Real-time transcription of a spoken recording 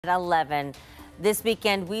At 11, this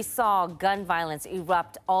weekend we saw gun violence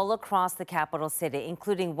erupt all across the capital city,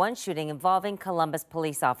 including one shooting involving Columbus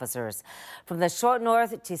police officers. From the short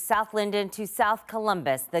north to South Linden to South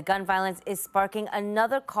Columbus, the gun violence is sparking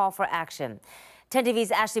another call for action. 10 TV's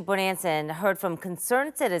Ashley Bornanson heard from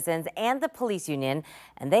concerned citizens and the police union,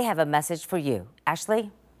 and they have a message for you. Ashley?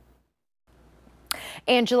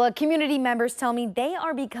 Angela, community members tell me they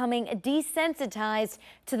are becoming desensitized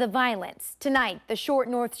to the violence. Tonight, the Short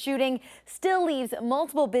North shooting still leaves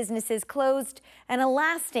multiple businesses closed and a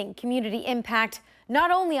lasting community impact,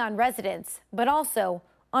 not only on residents, but also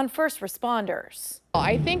on first responders.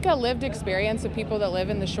 I think a lived experience of people that live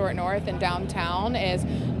in the Short North and downtown is,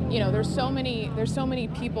 there's so many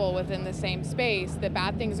people within the same space that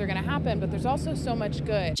bad things are going to happen, but there's also so much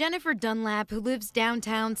good. Jennifer Dunlap, who lives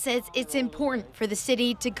downtown, says it's important for the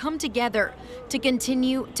city to come together to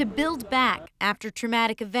continue to build back after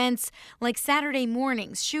traumatic events like Saturday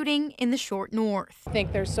morning's shooting in the Short North. I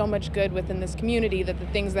think there's so much good within this community that the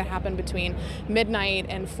things that happen between midnight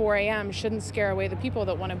and 4 a.m. shouldn't scare away the people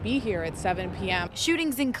that want to be here at 7 p.m.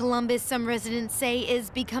 Shootings in Columbus, some residents say, is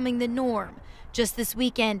becoming the norm. Just this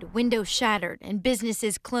weekend, windows shattered and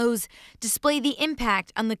businesses closed display the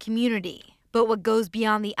impact on the community. But what goes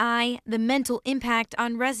beyond the eye, the mental impact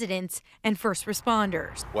on residents and first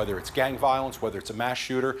responders. Whether it's gang violence, whether it's a mass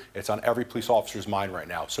shooter, it's on every police officer's mind right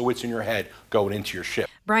now. So it's in your head going into your shift.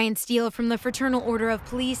 Brian Steele from the Fraternal Order of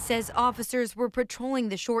Police says officers were patrolling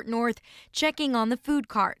the Short North, checking on the food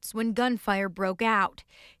carts when gunfire broke out.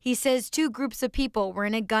 He says two groups of people were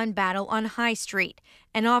in a gun battle on High Street,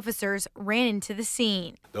 and officers ran into the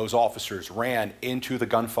scene. Those officers ran into the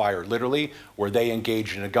gunfire, literally, where they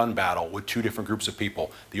engaged in a gun battle with two different groups of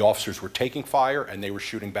people. The officers were taking fire and they were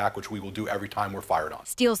shooting back, which we will do every time we're fired on.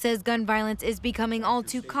 Steele says gun violence is becoming all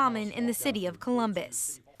too common in the city of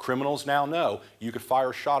Columbus. Criminals now know you could fire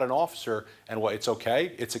a shot at an officer and it's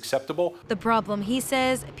okay, it's acceptable. The problem, he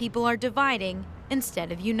says, people are dividing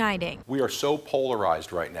instead of uniting. We are so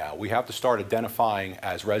polarized right now. We have to start identifying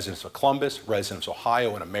as residents of Columbus, residents of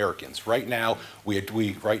Ohio, and Americans. Right now, we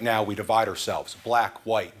divide ourselves: black,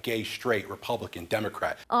 white, gay, straight, Republican,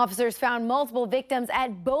 Democrat. Officers found multiple victims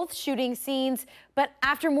at both shooting scenes, but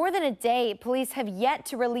after more than a day, police have yet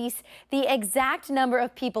to release the exact number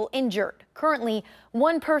of people injured. Currently,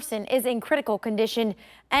 one person is in critical condition.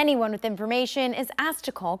 Anyone with information is asked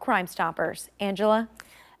to call Crime Stoppers. Angela?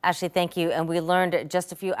 Ashley, thank you. And we learned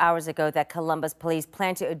just a few hours ago that Columbus police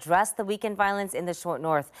plan to address the weekend violence in the Short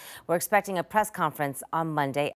North. We're expecting a press conference on Monday.